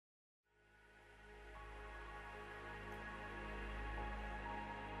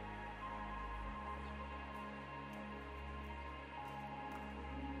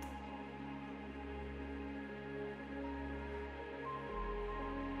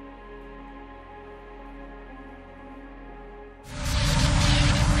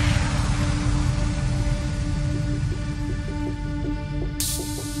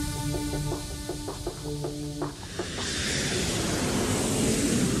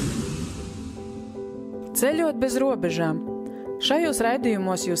Ceļot bez robežām. Šajos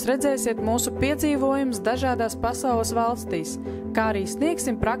raidījumos jūs redzēsiet mūsu piedzīvojumus dažādās pasaules valstīs, kā arī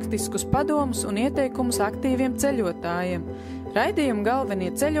sniegsim praktiskus padomus un ieteikumus aktīviem ceļotājiem. Raidījuma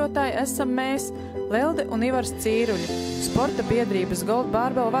galvenie ceļotāji esam mēs, Lelde un Ivars Cīruļi, sporta biedrības Gold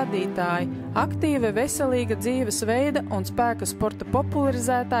Barbell vadītāji, aktīva veselīga dzīves veida un spēka sporta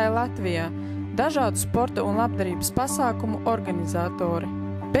popularizētāji Latvijā, dažādu sporta un labdarības pasākumu organizatori.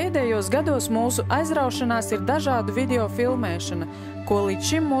 Pēdējos gados mūsu aizraušanās ir dažādu video filmēšana, ko līdz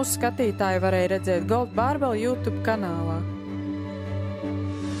šim mūsu skatītāji varēja redzēt Gold Barbell YouTube kanālā.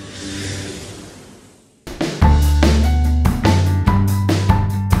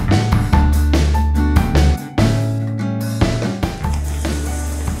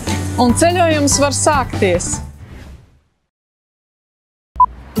 Un ceļojums var sākties!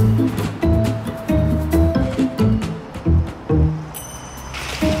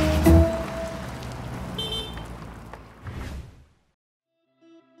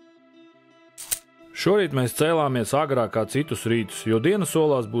 Šorīt mēs cēlāmies agrāk kā citus rītus, jo diena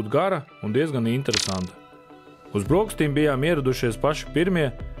solās būt gara un diezgan interesanta. Uz brokastīm bijām ieradušies paši pirmie,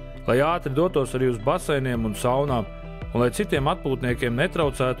 lai ātri dotos arī uz baseiniem un saunām, un lai citiem atpūtniekiem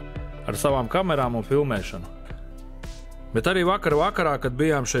netraucētu ar savām kamerām un filmēšanu. Bet arī vakarā, kad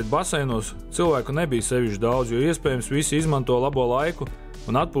bijām šeit baseinos, cilvēku nebija sevišķi daudz, jo iespējams visi izmanto labo laiku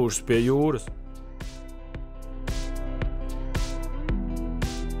un atpūšas pie jūras.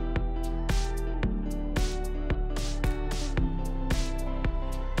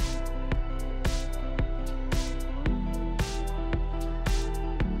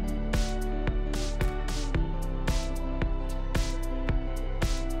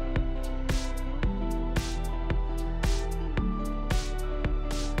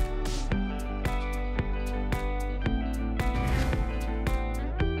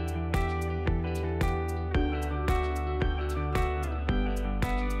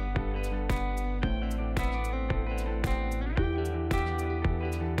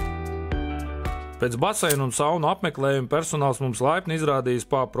 Pēc baseinu un saunu apmeklējuma personāls mums laipni izrādīja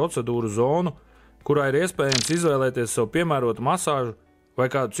spā procedūru zonu, kurā ir iespējams izvēlēties sev piemērotu masāžu vai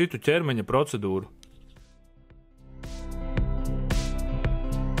kādu citu ķermeņa procedūru.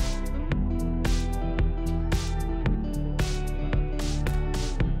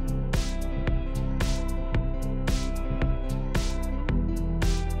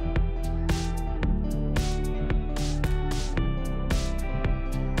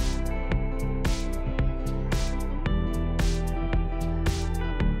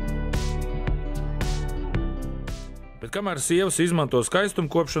 Bet kamēr sievas izmanto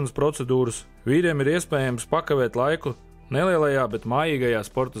skaistumkopšanas procedūras, vīriem ir iespējams pakavēt laiku nelielajā, bet mājīgajā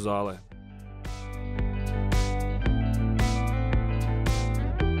sporta zālē.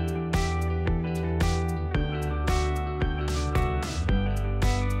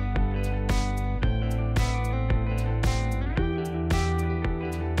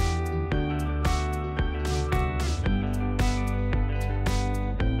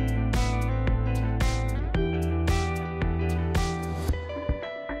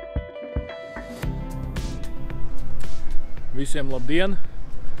 Visiem labdien!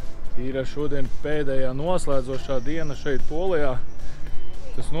 Ir šodien pēdējā noslēdzošā diena šeit Polijā.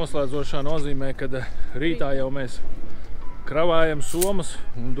 Tas noslēdzošā nozīmē, ka rītā jau mēs kravājam somas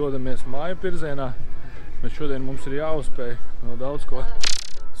un dodamies māju pirzienā, bet šodien mums ir jāuzspēj vēl daudz ko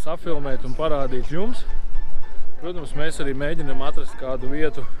safilmēt un parādīt jums. Protams, mēs arī mēģinām atrast kādu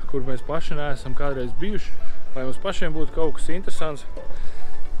vietu, kur mēs paši neesam kādreiz bijuši, lai mums pašiem būtu kaut kas interesants.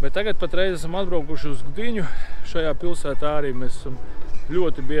 Bet tagad patreiz esam atbraukuši uz Gdiņu. Šajā pilsētā arī mēs esam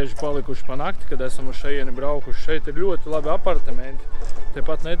ļoti bieži palikuši pa nakti, kad esam uz šejieni braukuši. Šeit ir ļoti labi apartamenti,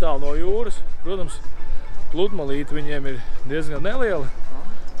 tepat netālu no jūras. Protams, pludmalīte viņiem ir diezgan neliela.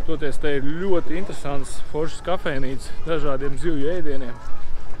 Toties te ir ļoti interesants foršas kafeinīcas dažādiem zivju ēdieniem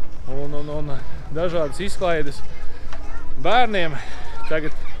un dažādas izklaides bērniem.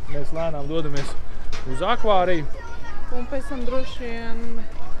 Tagad mēs lēnām dodamies uz akvāriju. Un pēc tam droši vien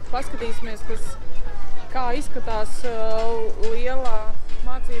paskatīsimies, kā izskatās lielā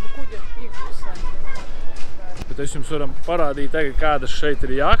mācību kuģa iekšpusē. Bet es jums varam parādīt tagad, kādas šeit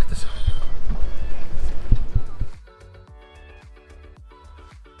ir jahtas.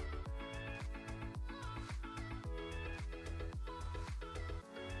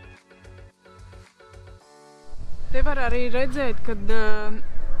 Te var arī redzēt, kad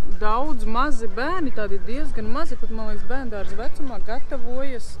daudz mazi bērni, tādi diezgan mazi, pat man liekas bērndārza vecumā,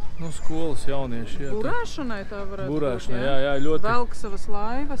 gatavojas No skolas jaunieši, jā. burēšanai, tā varētu Burēšanai, būt, jā, ļoti. Velk savas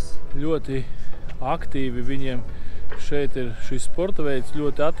laivas. Ļoti aktīvi viņiem šeit ir šis sporta veids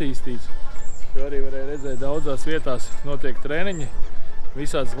ļoti attīstīts. jo arī varēja redzēt, daudzās vietās notiek treniņi,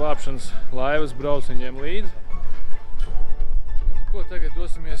 visādas glābšanas laivas brauc viņiem līdzi. Ko tagad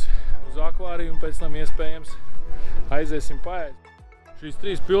dosimies uz akvāriju un pēc tam iespējams aiziesim paēst. Šīs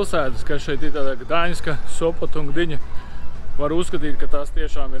 3 pilsētas, kas šeit ir tāda Gdaņska, Subt un Gdiņa, var uzskatīt, ka tās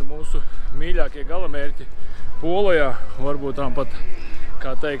tiešām ir mūsu mīļākie galamērķi Polijā, varbūt tām pat,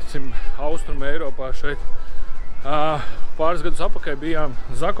 kā teiksim, Austruma Eiropā šeit. Pāris gadus apakaļ bijām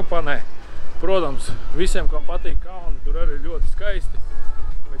Zakopanē. Protams, visiem, kam patīk kalni, tur arī ļoti skaisti.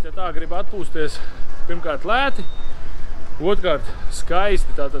 Bet, ja tā grib atpūsties, pirmkārt lēti, otrkārt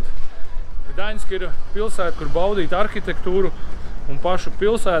skaisti. Tātad Gdaņska ir pilsēta, kur baudīt arhitektūru un pašu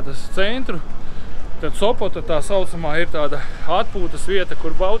pilsētas centru. Tad Subt tā saucamā ir tāda atpūtas vieta,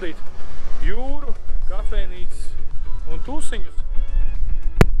 kur baudīt jūru, kafeinīcās un tusiņus.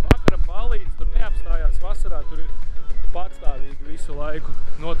 Vakara balīts, tur neapstājās vasarā, tur ir patstāvīgi visu laiku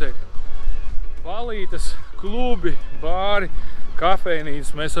notiek balītes, klubi, bāri,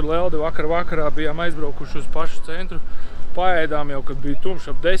 kafeinīcas. Mēs ar Leldi vakarā bijām aizbraukuši uz pašu centru. Paēdām jau, kad bija tumšs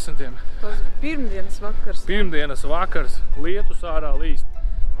ap 10. Tas pirmdienas vakars. Pirmdienas vakars, lietus ārā līst,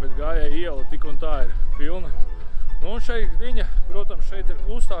 bet gājēja iela tik un tā ir pilna. Nu, un šeit Gdiņa, protams, šeit ir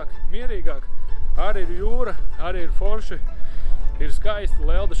klusāk, mierīgāk. Arī ir jūra, arī ir forši, ir skaisti.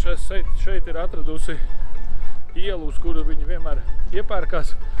 Lelda šeit ir atradusi ielu, uz kuru viņi vienmēr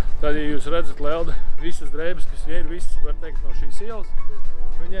iepērkās. Tad, ja jūs redzat Lelda visas drēbes, kas viņai ir visas, var teikt, no šīs ielas,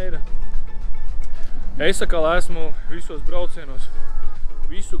 viņai ir. Es atkal esmu visos braucienos,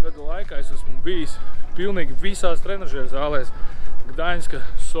 visu gadu laikā es esmu bijis pilnīgi visās trenažieru zālēs. Gdaņska,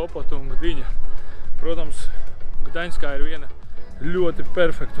 Subt un Gdiņa. Protams, Gdaņskā ir viena ļoti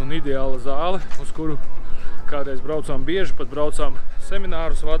perfekta un ideāla zāle, uz kuru kādreiz braucām bieži, pat braucām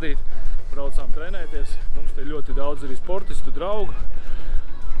seminārus vadīt, braucām trenēties. Mums te ļoti daudz arī sportistu draugu.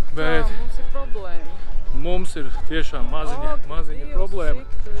 Bet mums ir problēma. Mums ir tiešām maziņa problēma.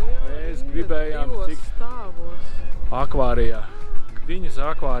 Mēs gribējām tikt akvārijā, Gdiņas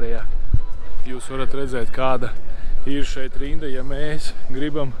akvārijā. Jūs varat redzēt, kāda ir šeit rinda, ja mēs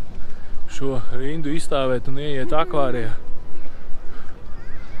gribam šo rindu izstāvēt un ieiet akvārijā.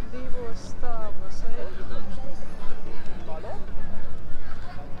 2 stāvos.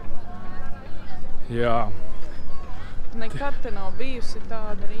 Jā. Nekad te nav bijusi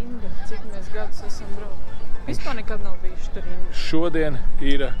tāda rinda, cik mēs gadus esam braukuši. Vispār nekad nav bijuši tā rinda. Šodien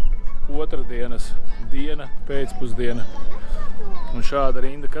ir otrdienas diena, pēcpusdiena. Un šāda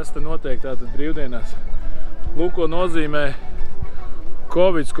rinda, kas te notiek tātad brīvdienās? Lūk, ko nozīmē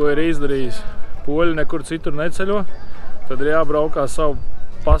Covids, ko ir izdarījis. Poļi nekur citur neceļo, tad ir jābraukā savu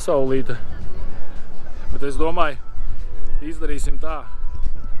pasaulīte. Bet es domāju, izdarīsim tā.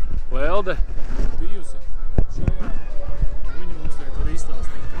 Lelde bijusi šajā. Viņa mums tagad var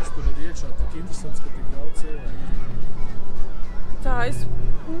izstāstīt, kas tur ir iekšā, tik interesants, ka tik daudz cilvēku. Tā, es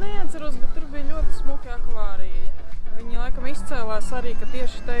neatceros, bet tur bija ļoti smuki akvārija. Viņi laikam izcēlās arī, ka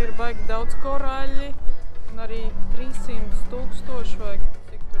tieši te ir baigi daudz koraļi un arī 300 000 vai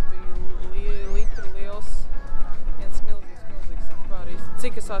cik tur bija litru liels, viens milzīgs akvārijas,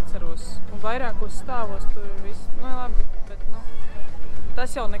 cik es atceros. Un vairākos stāvos tur ir viss, nu labi, bet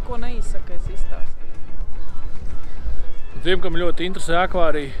tas jau neko neizsaka, es izstāstu. Tiem, kam ļoti interesē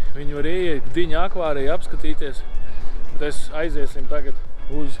akvārija, viņi var ieiet Gdiņa akvārija, apskatīties. Bet es aiziesim tagad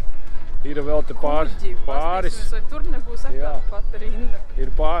uz, ir vēl te pāris. Vai tur nebūs atkal pati rinda?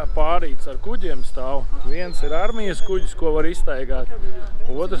 Ir pārīts ar kuģiem stāv. Viens ir armijas kuģis, ko var izstaigāt.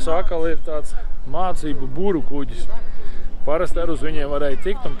 Otrs atkal ir tāds mācību buru kuģis. Parasti ar uz viņiem varēja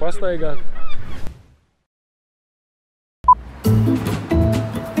tikt un pastaigāt.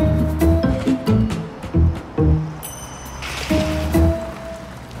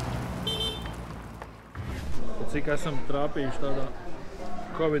 Cik esam trāpījuši tādā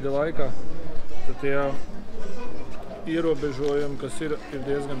Covida laikā, tad tie ierobežojumi, kas ir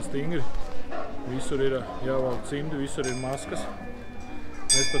diezgan stingri. Visur ir jāvalk cimdi, visur ir maskas.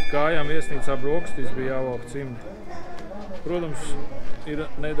 Mēs pat kājām viesnīcā brokastīs bija jāvalk cimdi. Protams, ir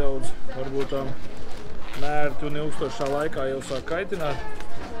nedaudz, varbūt tā nērti un ilgstošā laikā jau sāk kaitināt,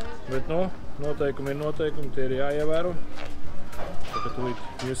 bet noteikumi ir noteikumi, tie ir jāievēro. Tad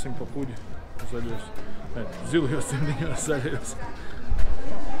tūlīt iesim pa kuģi zaļos. Zilijos cimdiņos zaļajos.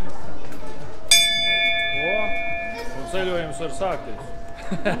 Un ceļojums var sākties.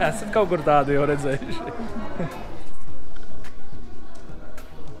 Esat kaut kur tādu jau redzējuši.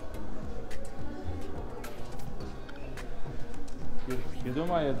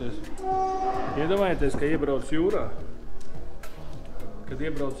 Iedomājieties, ka iebrauc jūrā. Kad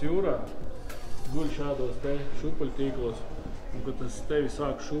iebrauc jūrā, guļ šādos te šupuļtīklos. Un, kad tas tevi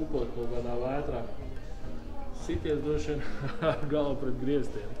sāk šūpot kaut kādā vētrā, sities droši vien ar galvu pret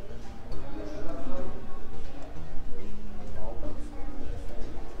grieztiem.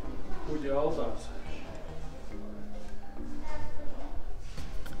 Kuģa altārs.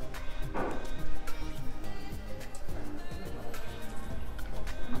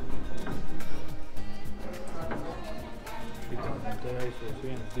 Te aizsos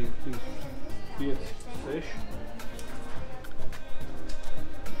 1, 2, 3, 5, 6.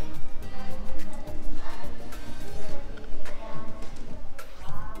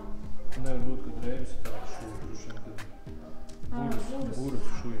 Nevar būt, kad rēvis ir tāds šūja, kad buras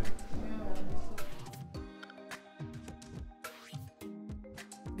šūja.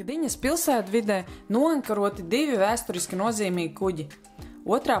 Gdiņas pilsētvidē noankaroti 2 vēsturiski nozīmīgi kuģi.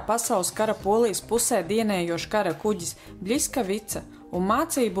 Otrā pasaules kara Polijas pusē dienējošs kara kuģis Bļiskavica un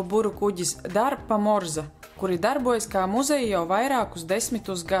mācību buru kuģis Darpa Morza, kuri darbojas kā muzeja jau vairākus 10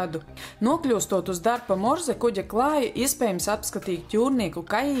 gadu. Nokļūstot uz Darpa Morze, kuģa klāja iespējams apskatīt jūrnieku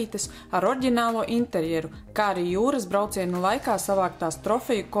kajītes ar oriģinālo interjeru, kā arī jūras braucienu laikā savāktās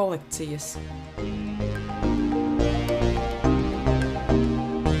trofeju kolekcijas.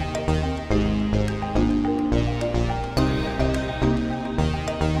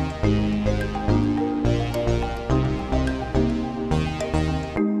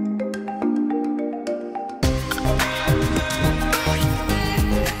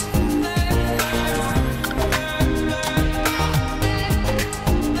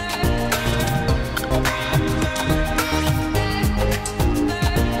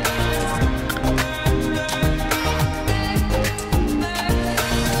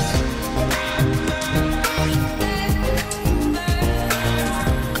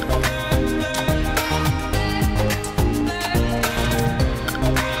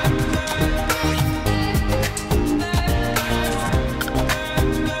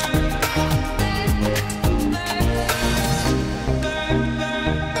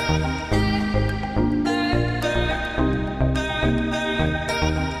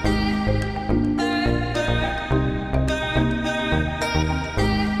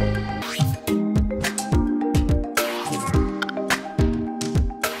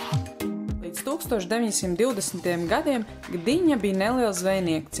 Līdz 1920. gadiem Gdiņa bija neliels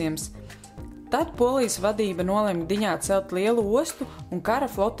zvejnieku ciems. Tad Polijas vadība nolēma Gdiņā celt lielu ostu un kara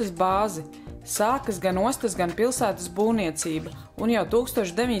flotes bāzi. Sākas gan ostas, gan pilsētas būvniecība, un jau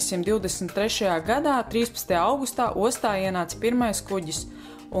 1923. gadā, 13. augustā, ostā ienāca pirmais kuģis.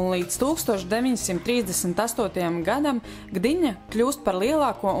 Un līdz 1938. gadam Gdiņa kļūst par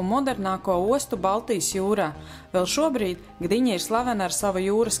lielāko un modernāko ostu Baltijas jūrā. Vēl šobrīd Gdiņa ir slavena ar savu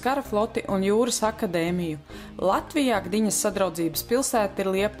jūras kara floti un jūras akadēmiju. Latvijā Gdiņas sadraudzības pilsēta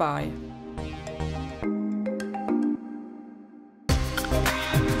ir Liepāja.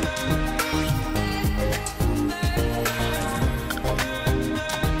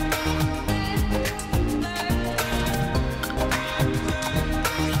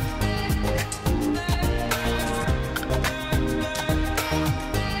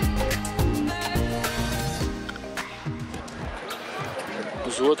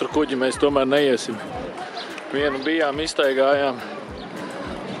 Uz otru kuģi mēs tomēr neiesim. Vienu bijām, izstaigājām.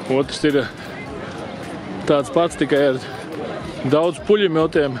 Otrs ir tāds pats, tikai ar daudz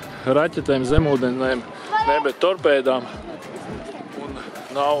puļumjotiem, raķetēm, zemūdenēm, ne, bet torpēdām.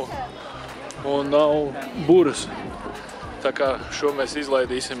 Un nav buras. Tā kā šo mēs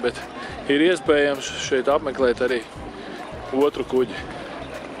izlaidīsim, bet ir iespējams šeit apmeklēt arī otru kuģi.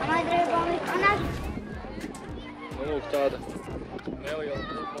 Lūk, tāda neliela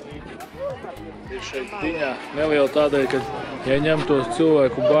pludmalīte ir šeit Gdiņā. Neliela tādēļ, ka, ja ņem tos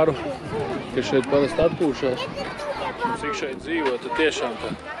cilvēku baru, ka šeit parasti atpūšās, un cik šeit dzīvo, tad tiešām tā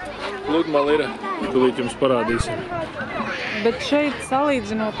pludmale ir. Tūlīt jums parādīsim. Bet šeit,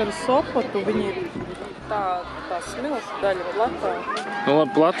 salīdzinot ar Sopotu, viņi ir tā smilts daļa platāka. Nu,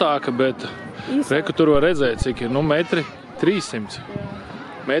 labi, platāka, bet reku tur var redzēt, cik ir, 1,3 m.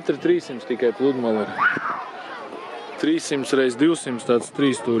 1,3 m tikai pludmale ir. 300 x 200 tāds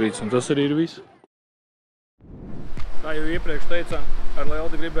trīsstūrīts, un tas arī ir viss. Kā jau iepriekš teicām, ar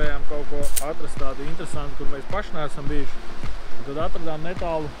Leldi gribējām kaut ko atrast tādu interesantu, kur mēs paši neesam bijuši. Un tad atradām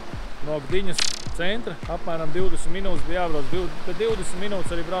netālu no Gdiņas centra, apmēram 20 minūtes bija jābrauc, bet 20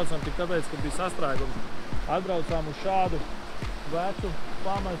 minūtes arī braucām tik tāpēc, ka bija sastrēgums. Atbraucām uz šādu vecu,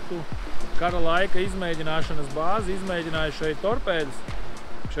 pamestu kara laika izmēģināšanas bāzi, izmēģināja šeit torpēdas.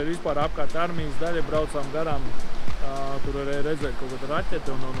 Šeit vispār apkārt armijas daļa, braucām garām. Tur varēja redzēt kaut kāda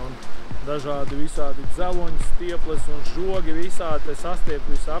raķete un dažādi visādi dzeloņi, stieples un žogi visādi sastiepti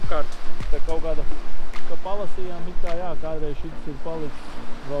visu apkārt. Tā kaut kāda ka palasījām, it kā jā, kādreiz šis ir palicis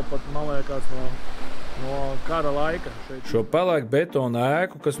vēl pat, man liekas, no kara laika. Šo pelēku betona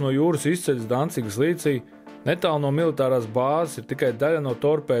ēku, kas no jūras izceļas Dancigas līcī, netālu no militārās bāzes, ir tikai daļa no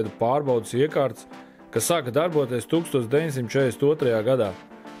torpēdu pārbaudas iekārtas, kas sāka darboties 1942. gadā.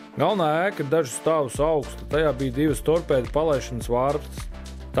 Galvenā ēka ir dažus stāvus augsta, tajā bija 2 torpēdu palaišanas vārpstas.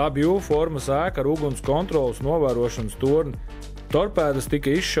 Tā bija U-formas ēka ar uguns kontrolas novērošanas torni. Torpēdas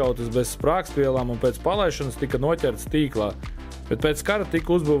tika izšautas bez sprāgstvielām un pēc palaišanas tika noķertas tīklā, bet pēc kara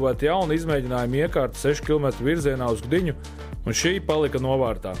tika uzbūvēta jauna izmēģinājuma iekārta 6 km virzienā uz Gdiņu, un šī palika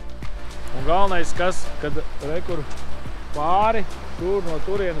novārtā. Un galvenais, kad rekur pāri, tur no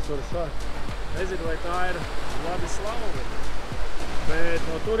turienes var sākt. Nezinu, vai tā ir Vladislava, bet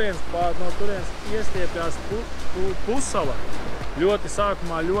no turienes iestiepjās pussala. Ļoti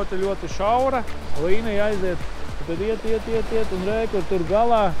sākumā ļoti šaura, līnija aiziet, tad iet un rekur tur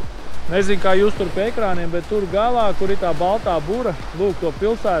galā. Nezinu, kā jūs tur pie ekrāniem, bet tur galā, kur ir tā baltā bura, lūk to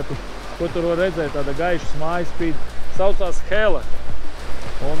pilsētu, ko tur var redzēt, tāda gaišas mājas spīd, saucās Hele.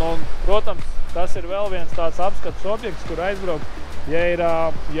 Un, protams, tas ir vēl viens tāds apskats objekts, kur aizbraukt, ja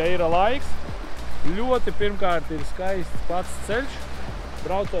ir laiks. Ļoti pirmkārt ir skaists pats ceļš,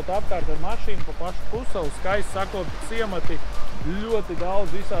 braucot apkārt ar mašīnu pa pašu pusalu, skaisti sakopti ciemati, ļoti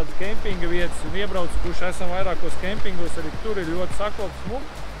daudz visādas kempinga vietas un iebrauc, kurš esam vairākos kempingos, arī tur ir ļoti sakopts smuk.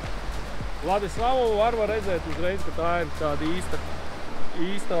 Vladislavu var redzēt uzreiz, ka tā ir tāda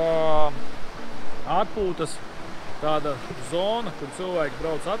īsta atpūtas tāda zona, kur cilvēki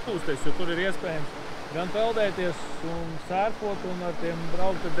brauc atpūsties, jo tur ir iespējams gan peldēties un sērfot un ar tiem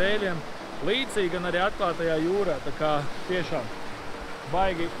braukta dēļiem līdzī, gan arī atklātajā jūrā. Tā kā tiešām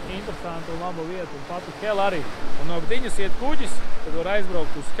baigi interesanti un laba vieta, un pati Hela arī. Un no Gdiņas iet kuģis, tad var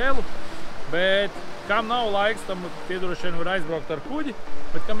aizbraukt uz Helu, bet kam nav laiks, tam tie droši vien var aizbraukt ar kuģi,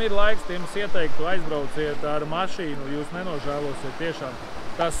 bet kam ir laiks, tiem es ieteiktu aizbrauciet ar mašīnu, jūs nenožēlosiet tiešām.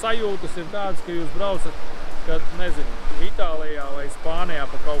 Tās sajūtas ir tādas, ka jūs braucat, kad, nezinu, Itālijā vai Spānijā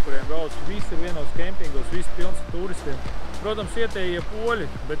pa kaut kuriem brauc, visi ir vienos kempingos, visi pilns ar turistiem. Protams, ietējie poļi,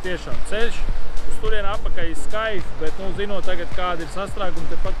 bet tiešām ceļš uz turien apakaļ ir skaists, bet, zinot tagad, kāda ir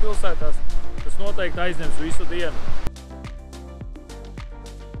sastrēguma tepat pilsētās, tas noteikti aizņems visu dienu.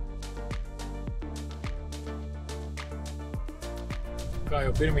 Kā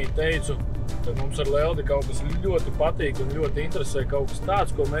jau pirmīt teicu, tad mums ar Leldi kaut kas ļoti patīk un ļoti interesē, kaut kas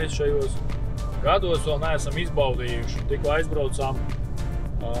tāds, ko mēs šajos gados vēl neesam izbaudījuši. Tikko aizbraucām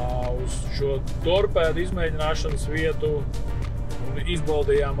uz šo torpēdu izmēģināšanas vietu un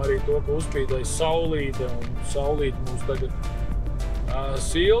izbaudījām arī to, ka uzspīdēja saulīte, un saulīte mūs tagad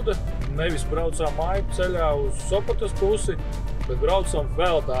silda. Nevis braucām māju ceļā uz Sopotas pusi, bet braucam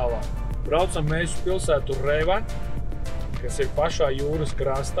vēl tālāk. Braucam mēs uz pilsētu Rewa, kas ir pašā jūras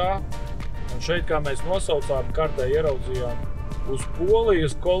krastā, un šeit, kā mēs nosaucām, kartē ieraudzījām, uz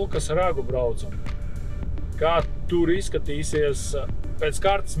Polijas Kolkas ragu braucam. Kā tur izskatīsies, pēc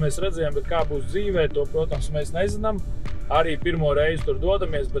kartas mēs redzējām, bet kā būs dzīvē, to, protams, mēs nezinām. Arī pirmo reizi tur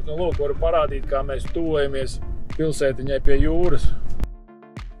dodamies, bet, lūk, varu parādīt, kā mēs tuvojamies pilsētiņai pie jūras.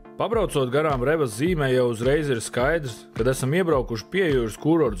 Pabraucot garām Revas zīmē, jau uzreiz ir skaidrs, kad esam iebraukuši piejūras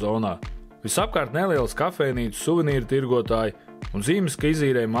kurortu zonā. Visapkārt nelielas kafeinīcas, suvenīru tirgotāji un zīmes, ka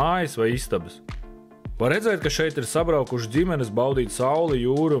izīrē mājas vai istabas. Var redzēt, ka šeit ir sabraukuši ģimenes baudīt sauli,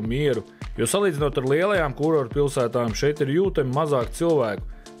 jūru un mieru, jo salīdzinot ar lielajām kurortu pilsētām, šeit ir jūtami mazāk cilvēku,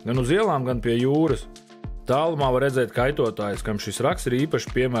 gan uz ielām, gan pie jūras. Tālumā var redzēt kaitotājus, kam šis raks ir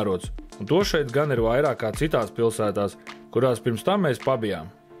īpaši piemērots, un to šeit gan ir vairāk kā citās pilsētās, kurās pirms tam mēs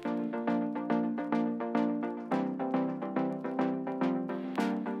pabijām.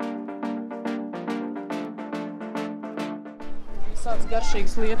 Tāds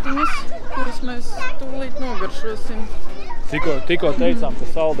garšīgas lietiņas, kuras mēs tūlīt nogaršosim. Tikko teicām, ka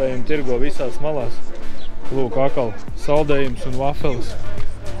saldējumi tirgo visās malās. Lūk, akal saldējums un vafeles.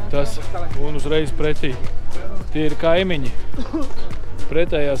 Tas un uzreiz pretī. Tie ir kaimiņi.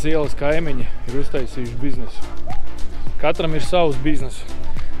 Pretējās ielas kaimiņi ir uztaisījuši biznesu. Katram ir savs biznes.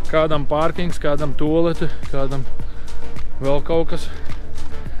 Kādam pārkings, kādam tolete, kādam vēl kaut kas.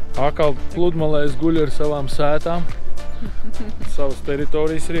 Akal pludmalēs guļ ar savām sētām. Savas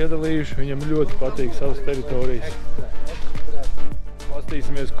teritorijas ir iedalījuši, viņam ļoti patīk savas teritorijas.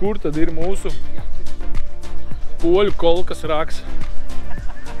 Pastīsimies, kur tad ir mūsu poļu kolkas raks.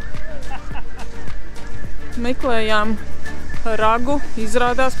 Meklējām ragu,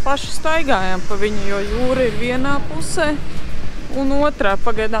 izrādās paši staigājām pa viņu, jo jūra ir vienā pusē un otrā.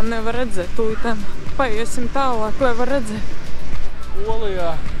 Pagaidām nevar redzēt, tūlītām paiesim tālāk, lai var redzēt.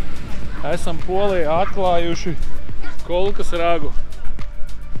 Esam Polijā atklājuši kolkas ragu.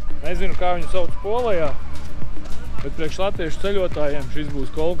 Nezinu, kā viņu sauc Polijā, bet priekš latviešu ceļotājiem šis būs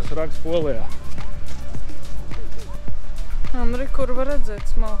kolkas raks Polijā. Re, kur var redzēt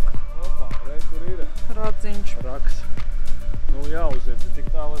smalku? Opā, re, tur ir Radziņš. raks. Nu, jāuziet, cik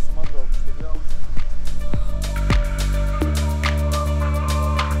tālu esam atbraukuši, tik jāuziet.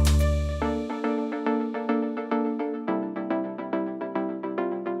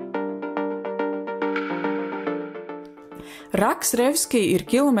 Raks Revskī ir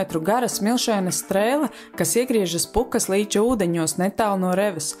kilometru gara smilšaina strēle, kas iegriežas Pukas līča ūdeņos netālu no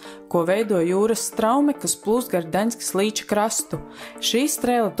Revas, ko veido jūras straume, kas plūst gar Gdaņskas līča krastu. Šī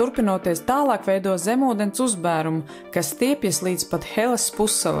strēle turpinoties tālāk veido zemūdens uzbērumu, kas stiepjas līdz pat Heles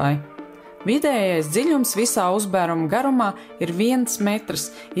pussalai. Vidējais dziļums visā uzbēruma garumā ir 1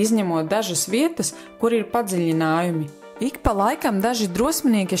 metrs, izņemot dažas vietas, kur ir padziļinājumi. Ik pa laikam daži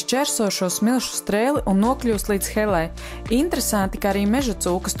drosminieki šķērso šo smilšu strēli un nokļūst līdz Helai. Interesanti, ka arī meža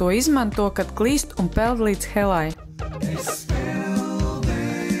cūkas to izmanto, kad klīst un peld līdz Helai.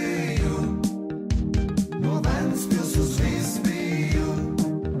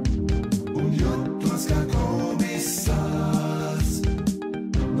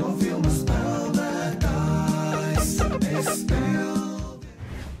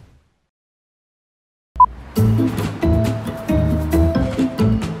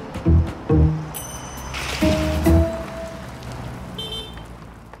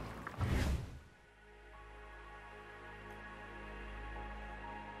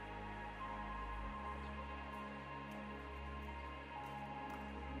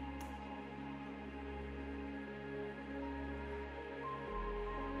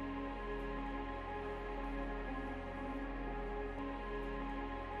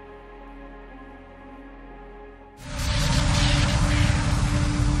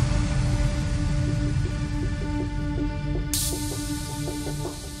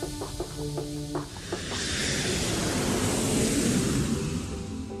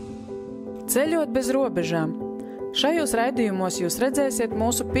 Ceļot bez robežām. Šajos raidījumos jūs redzēsiet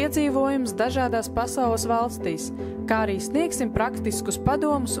mūsu piedzīvojumus dažādās pasaules valstīs, kā arī sniegsim praktiskus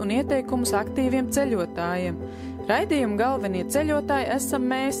padomus un ieteikumus aktīviem ceļotājiem. Raidījuma galvenie ceļotāji esam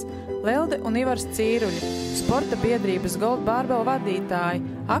mēs, Lelde un Ivars Cīruļi, sporta biedrības Gold Barbell vadītāji,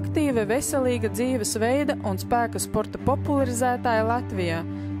 aktīva veselīga dzīves veida un spēka sporta popularizētāji Latvijā,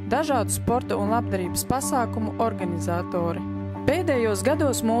 dažādu sporta un labdarības pasākumu organizatori. Pēdējos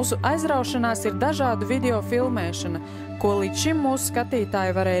gados mūsu aizraušanās ir dažādu video filmēšana, ko līdz šim mūsu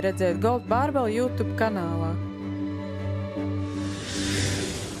skatītāji varēja redzēt Gold Barbell YouTube kanālā.